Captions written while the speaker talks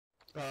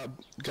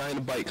Guy in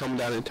a bike coming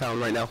down in town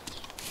right now.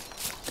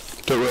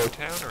 The road. In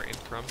town or in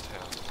from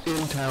town?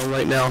 In town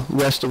right now,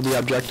 west of the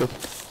objective.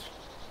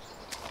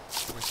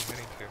 Where's he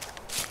heading to?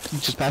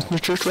 He's just passing the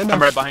church right now.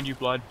 I'm right behind you,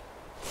 Blood.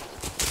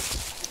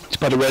 It's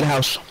by the red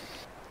house. Is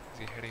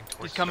he heading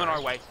towards He's coming Star?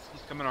 our way.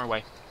 He's coming our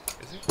way.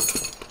 Is he?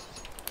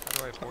 How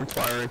do I I'm board him?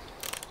 firing.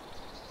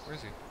 Where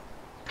is he?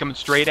 Coming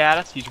straight at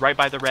us. He's right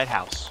by the red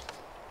house.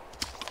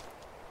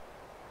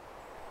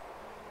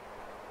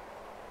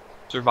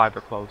 Survivor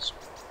clothes.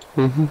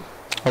 Mm-hmm.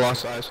 I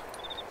lost eyes.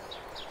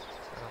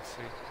 I don't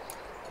see.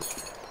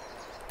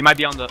 He might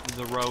be on the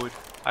road.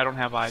 I don't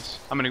have eyes.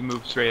 I'm gonna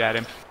move straight at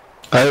him.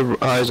 I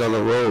have eyes on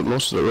the road,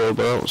 most of the road,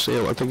 but I don't see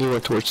him. I think he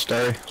went towards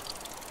Starry. You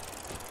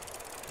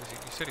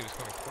said he was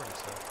coming toward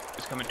us, though.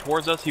 He's coming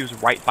towards us. He was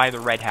right by the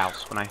red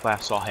house when I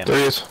last saw him. There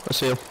he is. I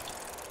see him.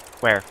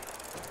 Where?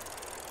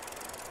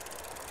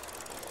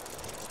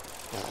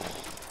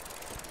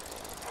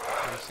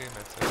 Where do you see him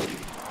at, sir?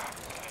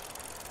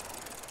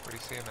 Where do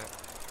you see him at?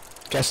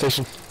 Gas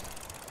station.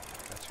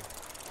 Got you.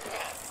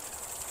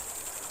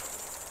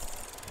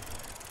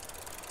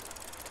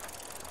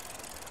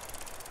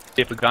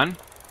 Do you have a gun?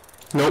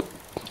 Nope.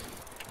 Oh,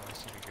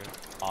 this should be good.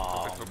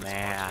 Oh, Focus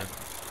man.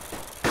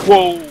 marker.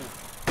 Whoa! Yeah.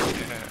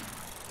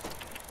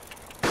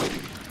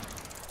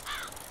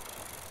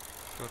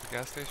 Go to the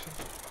gas station?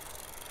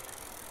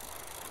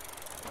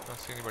 I don't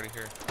see anybody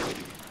here.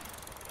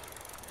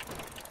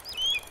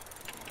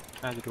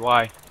 Neither do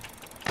I.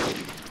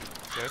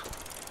 Zed?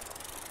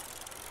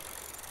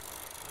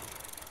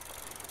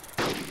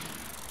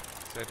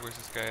 Zed, where's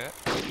this guy at?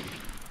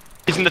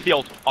 He's in the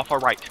field, off our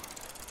right.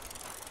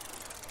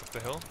 Up the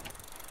hill?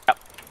 Yep.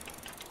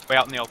 Way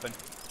out in the open.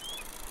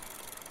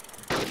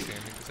 I see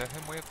him. Is that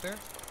him way up there?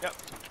 Yep.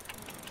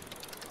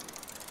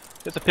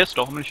 There's a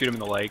pistol. I'm gonna shoot him in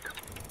the leg.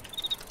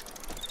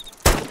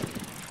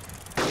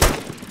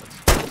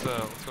 Let's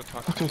go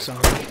talk to Fucking him.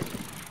 zombie.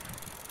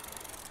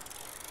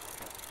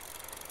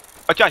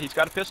 Watch out, he's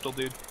got a pistol,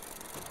 dude.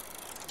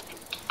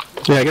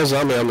 Yeah, I got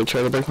zombie on me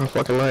trying to break my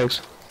fucking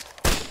legs.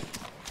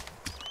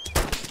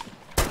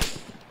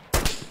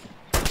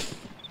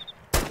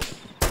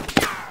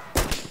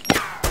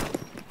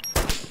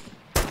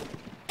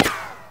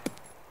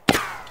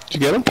 Did you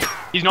get him?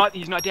 He's not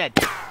dead.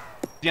 Is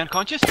he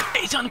unconscious?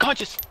 He's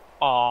unconscious!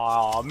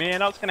 Aw,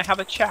 man, I was gonna have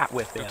a chat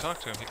with Go him. talk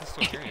to him. He can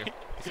still hear you.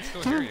 He can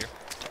still hear you.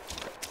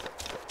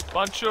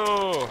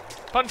 Pancho!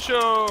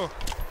 Pancho!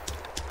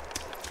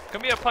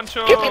 Come here,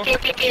 Pancho!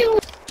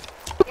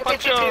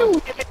 Pancho!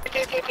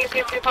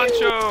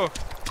 Pancho!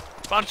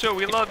 Pancho,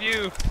 we love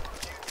you!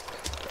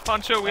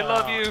 Pancho, we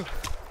love you!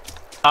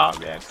 Oh,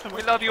 man.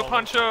 We love you,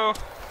 Pancho!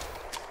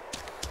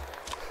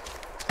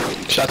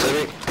 Shots at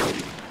me.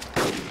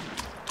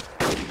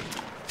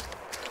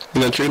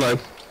 In the tree line.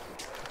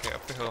 Okay,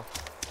 up the hill.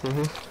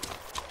 Mm-hmm.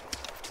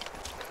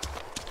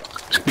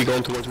 Should be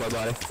going towards my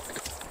body. I'm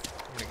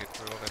gonna get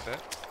through, I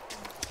bet.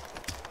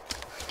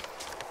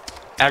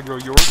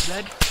 Aggro yours,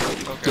 Zed?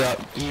 Okay. Yeah,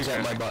 he's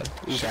at my body.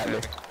 He's at me.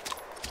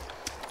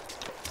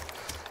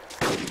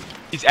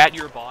 He's at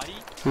your body?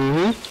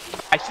 Mm-hmm.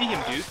 I see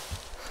him, dude.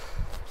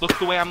 Look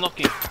the way I'm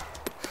looking.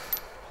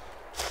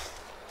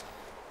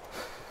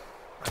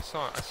 I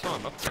saw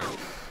him up there.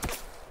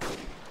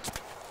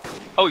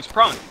 Oh, he's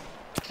prone.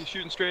 He's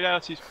shooting straight at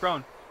us. He's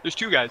prone. There's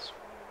two guys.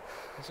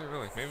 Is it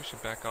really? Maybe we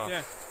should back off.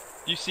 Yeah.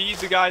 You see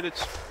the guy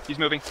that's... He's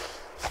moving.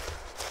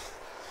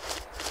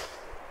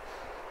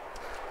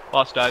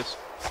 Lost eyes.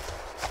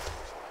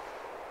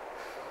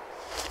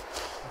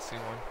 I see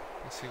one.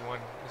 I see one.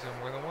 Is there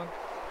more than one?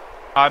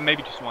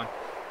 Maybe just one.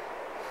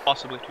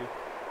 Possibly two.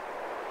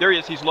 There he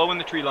is. He's low in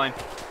the tree line.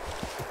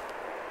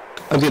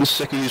 I'm getting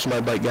sick of using my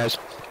bike, guys.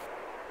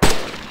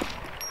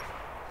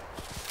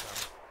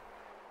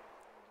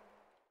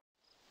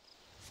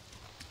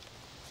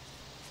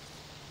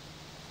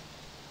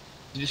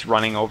 He's just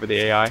running over the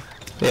AI.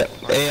 Yeah,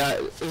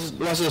 AI.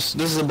 Watch this.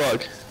 This is a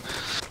bug.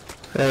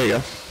 There you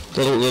go.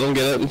 Let him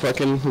get it and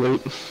fucking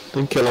loot,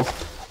 then kill him.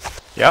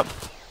 Yep.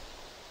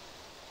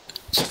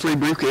 It's a free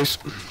briefcase.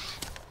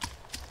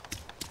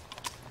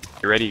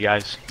 You ready,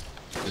 guys?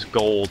 It's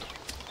gold.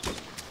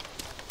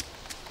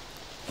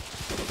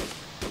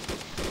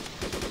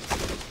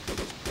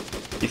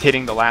 He's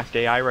hitting the last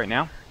AI right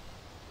now.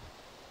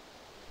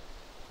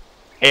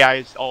 AI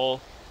is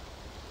all...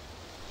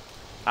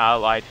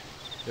 lied.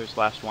 There's the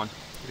last one.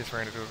 He just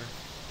ran it over.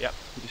 Yep,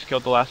 he just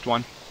killed the last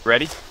one.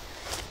 Ready?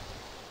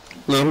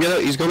 Let him get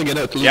out. He's gonna get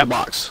out to Yep. the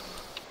box.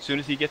 As soon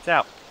as he gets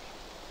out.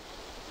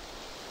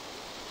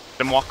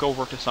 Then walk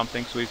over to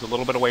something so he's a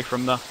little bit away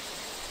from the...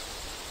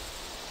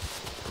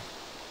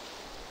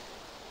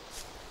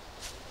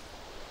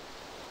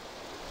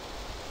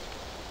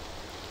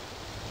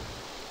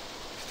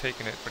 He's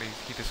taking it, but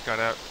he just got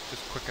out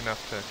just quick enough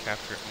to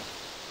capture it.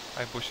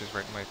 I have bushes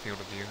right in my field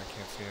of view.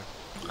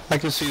 I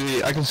can't see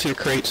him. I can see the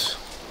crates.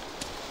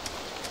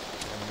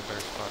 I'm in a better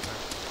spot now.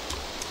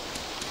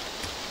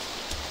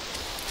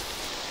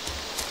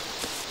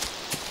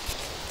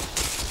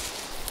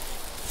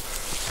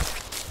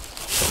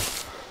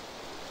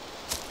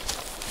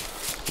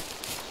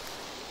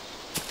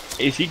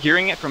 Is he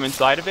gearing it from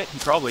inside of it? He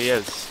probably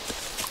is.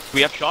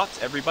 We have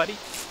shots, everybody?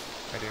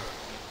 I do.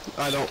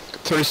 I don't.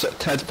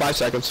 5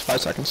 seconds.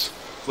 5 seconds.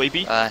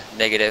 Sleepy?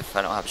 Negative.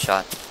 I don't have a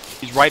shot.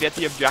 He's right at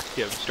the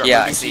objective. Start Yeah,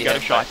 moving I so see you got a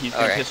him, shot. but- He's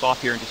gonna alright. piss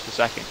off here in just a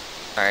second.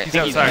 Alright. He's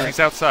outside. He's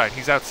outside.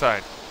 He's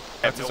outside.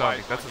 That's a no zombie.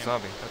 eyes That's on a him.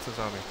 zombie. That's a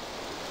zombie.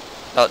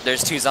 Oh,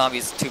 there's 2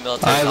 zombies, 2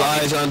 military I have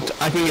zombies. eyes on.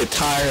 I can get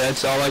tired.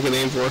 That's all I can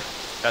aim for.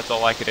 That's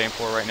all I could aim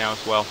for right now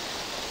as well.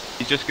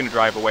 He's just gonna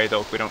drive away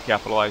though if we don't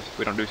capitalize, if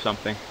we don't do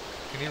something.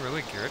 Can you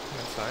really gear it from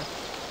inside?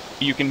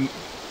 You can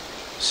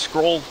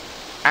scroll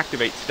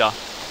activate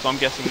stuff, so I'm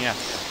guessing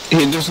yes.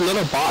 Hey, there's a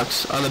little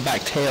box on the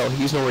back tail.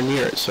 He's nowhere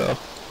near it, so.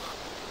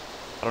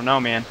 I don't know,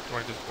 man. You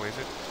want to just blaze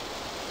it?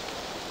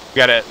 We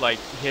gotta like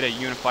hit a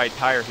unified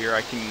tire here. I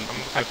I'm looking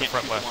I at the can't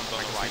front shoot the left. ones on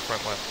I the can right. see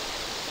front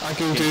left. I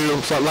can do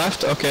front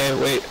left? Okay,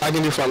 wait. I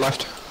can do front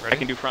left. Ready? I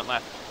can do front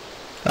left.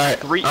 Alright,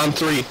 Three. on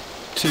 3,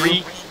 2,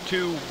 3,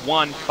 2,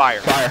 1, fire.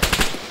 fire.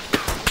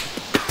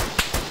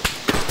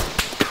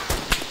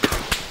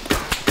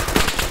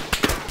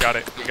 Got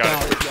it.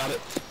 Got it. Got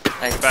it.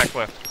 Nice. Back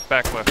left.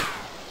 Back left.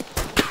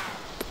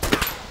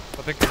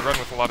 I think we run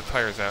with a lot of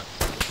tires out.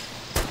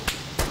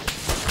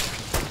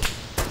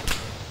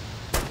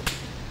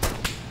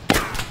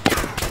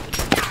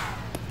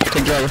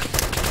 Take driver.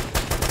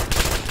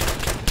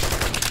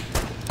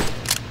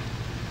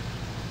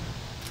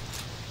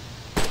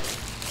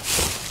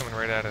 Coming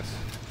right at us.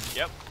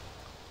 Yep.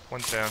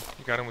 One's down.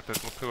 You got him with the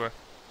Lapua.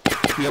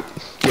 Yep,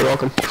 you're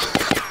welcome.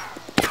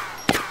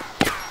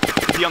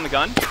 Is he on the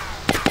gun?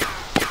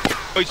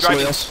 Oh, he's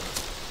Somebody driving.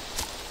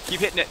 else. Keep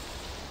hitting it.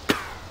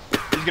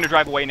 He's gonna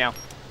drive away now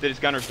that his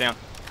gunner's down.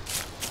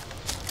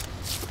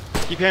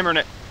 Keep hammering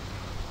it.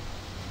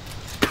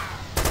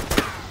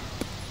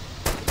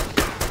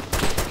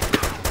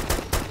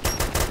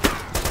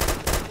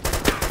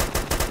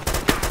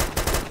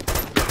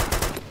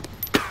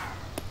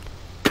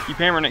 Keep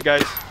hammering it,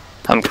 guys.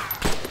 I'm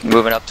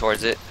moving up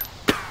towards it.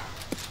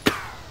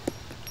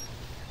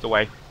 It's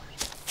away.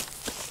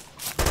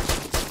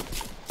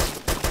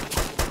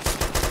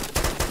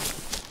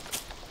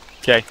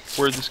 Okay,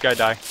 where did this guy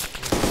die?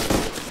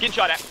 Getting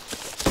shot at.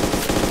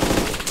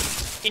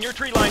 In your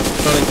tree line.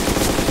 Running.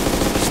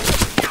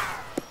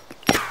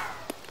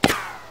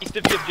 East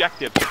of the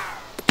objective.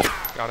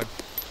 Got him.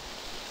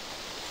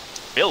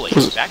 Really?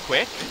 That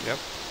quick? Yep.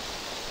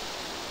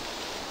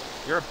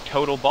 You're a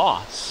total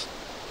boss.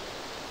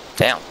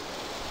 Damn.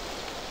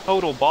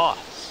 Total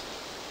boss.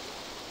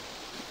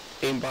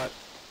 Aimbot.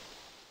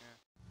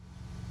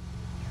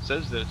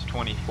 Says that it's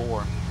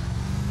 24.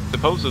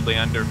 Supposedly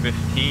under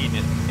 15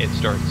 it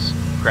starts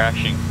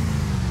crashing.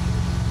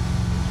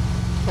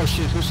 Oh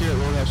shit, who's here at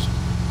Roadhouse?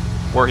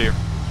 We're here.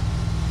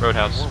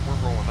 Roadhouse. We're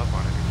rolling up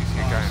on it. If you see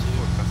a guy in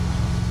foot, that's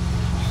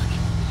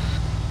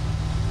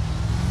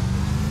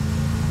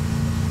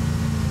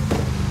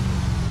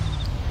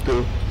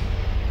Who?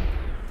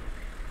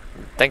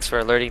 Thanks for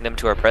alerting them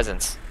to our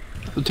presence.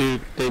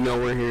 Dude, they know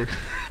we're here.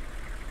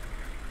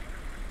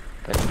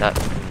 But not...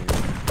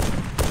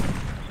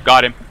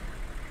 Got him.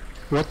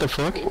 What the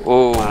fuck?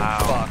 Oh, Wow.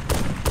 fuck.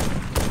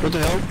 What the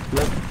hell?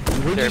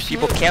 Where'd There you are see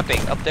people it? camping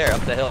up there,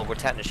 up the hill where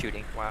Tatna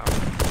shooting. wow.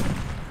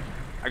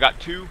 I got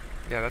 2.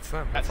 Yeah, that's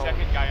them. That That's all.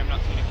 second guy I'm not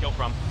seeing a kill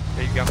from.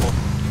 Yeah, you got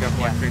both. You got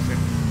black face in.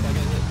 I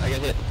got hit. I got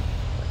hit.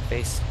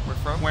 Face. Where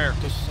from? Where?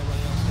 There's somebody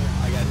else there.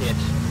 I got hit.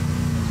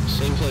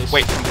 Same place.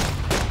 Wait.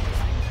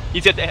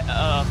 He's at the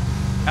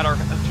at our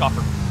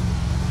chopper.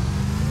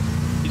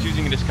 He's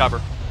using it as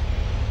cover.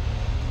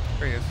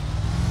 There he is.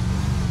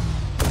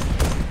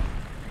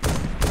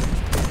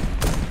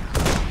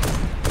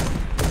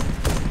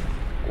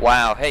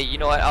 Wow, hey, you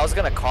know what? I was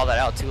gonna call that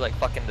out too, like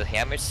fucking the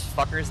Hamish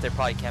fuckers, they're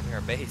probably camping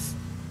our base.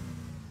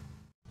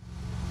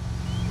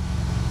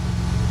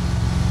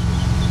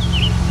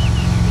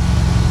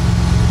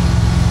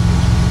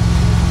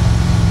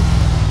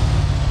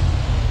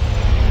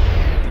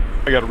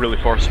 I got a really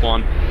far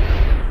spawn.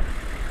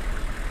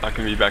 I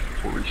can be back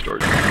before we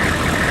start.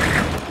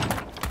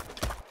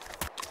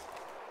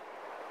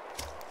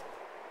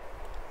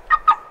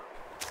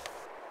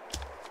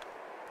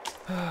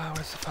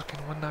 Where's the fucking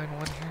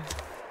 191 here?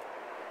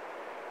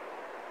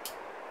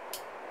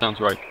 Sounds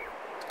right.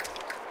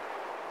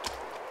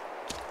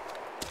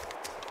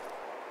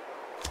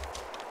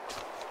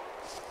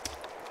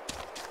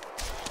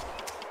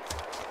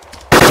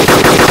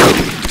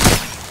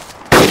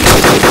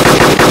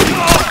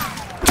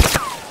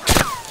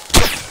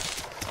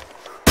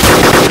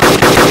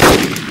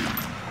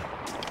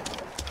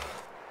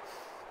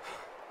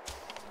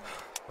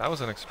 That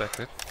was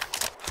unexpected.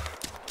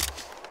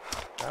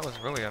 That was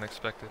really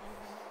unexpected.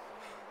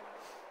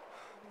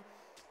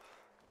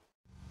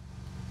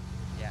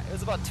 Yeah, it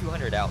was about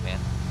 200 out, man.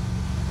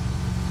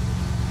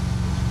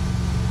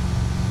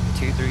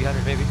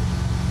 200-300 maybe.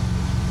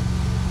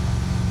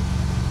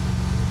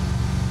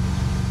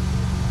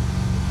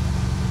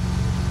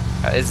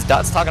 Is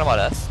Dots talking about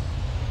us?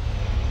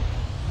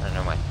 I don't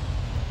know, mind.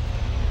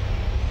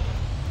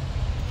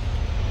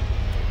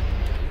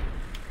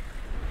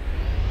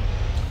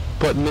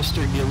 But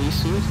Mr.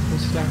 Gillespie?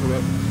 What's he talking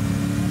about?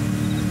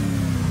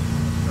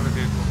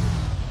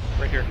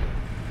 Right here.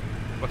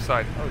 Left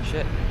side. Oh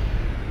shit.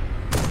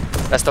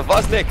 That's the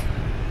Vosnik.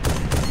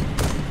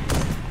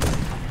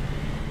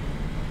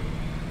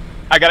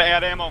 I gotta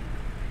add ammo.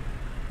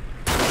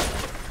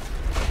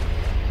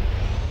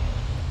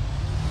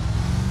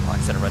 Oh, I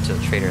said run to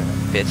the trader,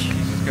 bitch.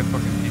 He's just got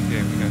fucking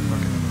PTA. We got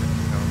fucking.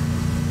 No.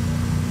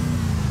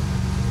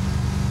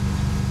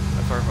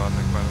 That's our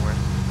Vosnik, by the way.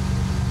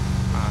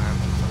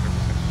 I'm almost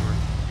 100% sure.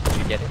 Did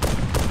you get it?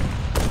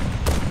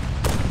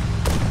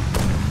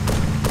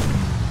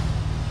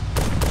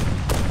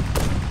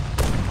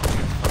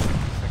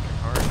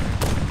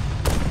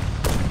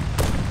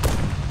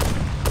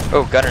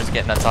 Oh, Gunner's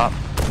getting on top.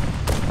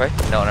 Right?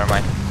 No, never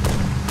mind.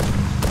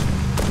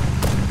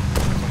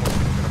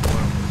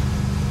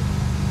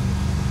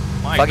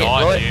 My Fuck it,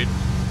 god, blow it. dude.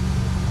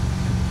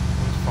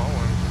 He's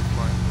following. It's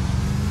fine.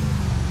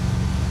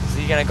 Is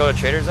he gonna go to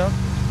trader zone?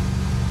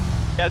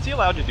 Yeah, is he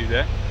allowed to do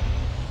that?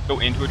 Go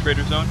into a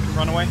trader zone to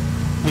run away?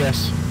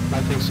 Yes,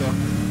 I think so.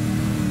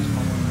 He's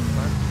following that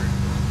side of the trader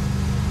zone.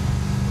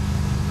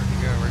 Where'd he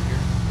go? Right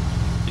here?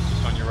 He's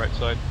just on your right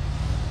side.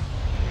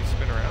 Can you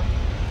spin around?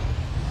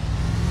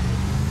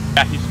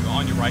 Yeah, he's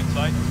on your right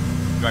side.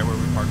 Right where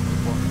we parked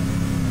before.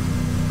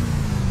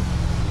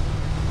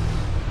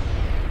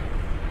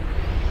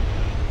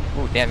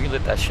 Ooh, damn, you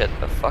lit that shit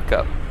the fuck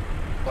up.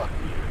 We're Oh,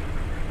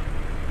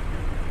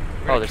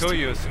 gonna there's kill two.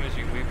 you as soon as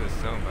you leave this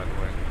zone, by the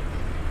way.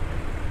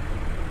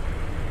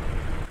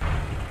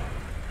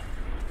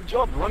 Good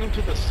job running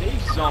to the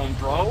safe zone,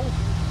 bro.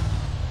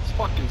 It's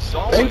fucking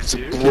solid, Thanks,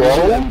 dude.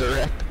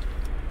 bro.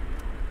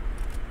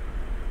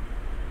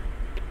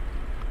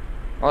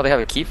 Oh, they have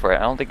a key for it.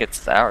 I don't think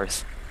it's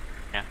ours.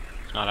 Yeah,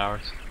 it's not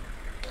ours.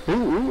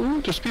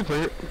 Ooh, just people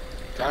here.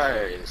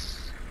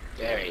 Guys,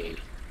 very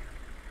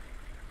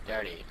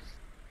dirty.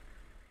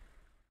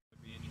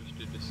 I'd be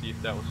interested to see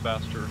if that was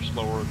faster or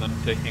slower than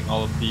taking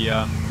all of the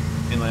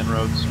inland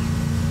roads.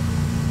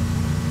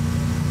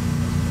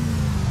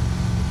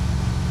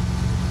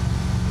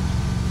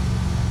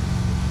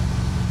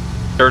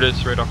 There it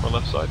is, right off our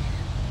left side.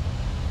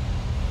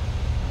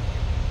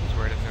 He's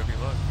right at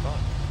Nobi Luck. Fuck.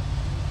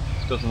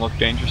 This doesn't look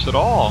dangerous at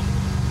all.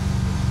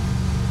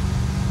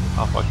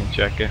 I'll fucking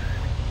check it.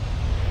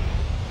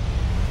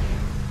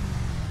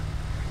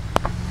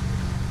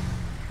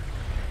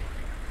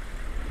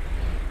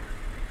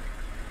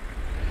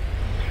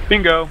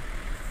 Bingo!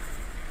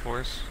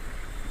 Force.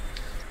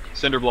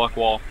 Cinder block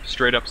wall.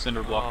 Straight up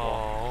cinder block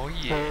wall. Oh,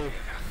 yeah.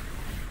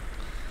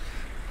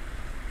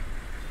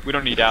 We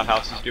don't need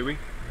outhouses, do we?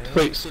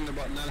 Wait, cinder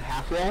block, not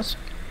half walls?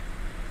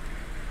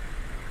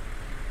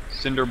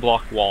 Cinder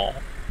block wall.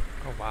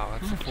 Oh, wow.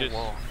 That's a full Just-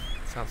 wall.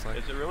 Sounds like.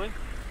 Is it really? It I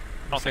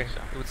would don't say, think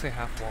so. it would say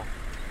half wall.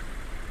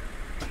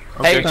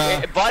 Hey,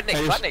 Okay. Vodnik,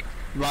 I just-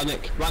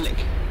 Vodnik. Rodnick.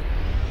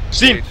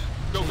 Seen! Stage.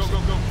 Go, go, go,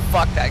 go!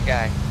 Fuck that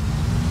guy.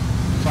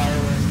 Fire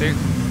away. Stage.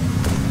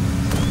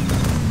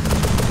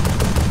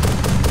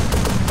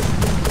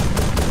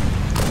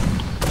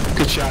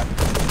 Good shot.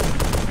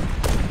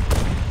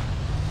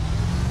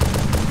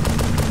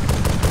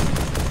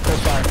 Hold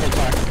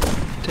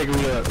fire. Take a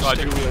wheel. Just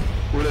Roger. take a wheel.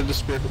 Where did the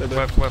spear?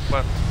 Left.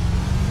 Across.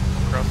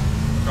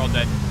 They're all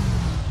dead.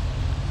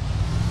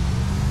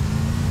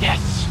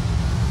 Yes!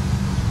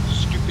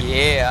 Stupid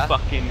Yeah.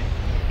 fucking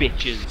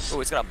bitches. Oh,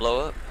 it's gonna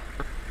blow up.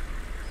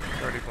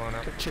 It's already blown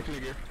up. Chicken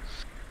gear.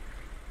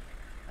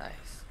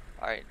 Nice.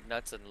 Alright,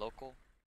 nuts and local.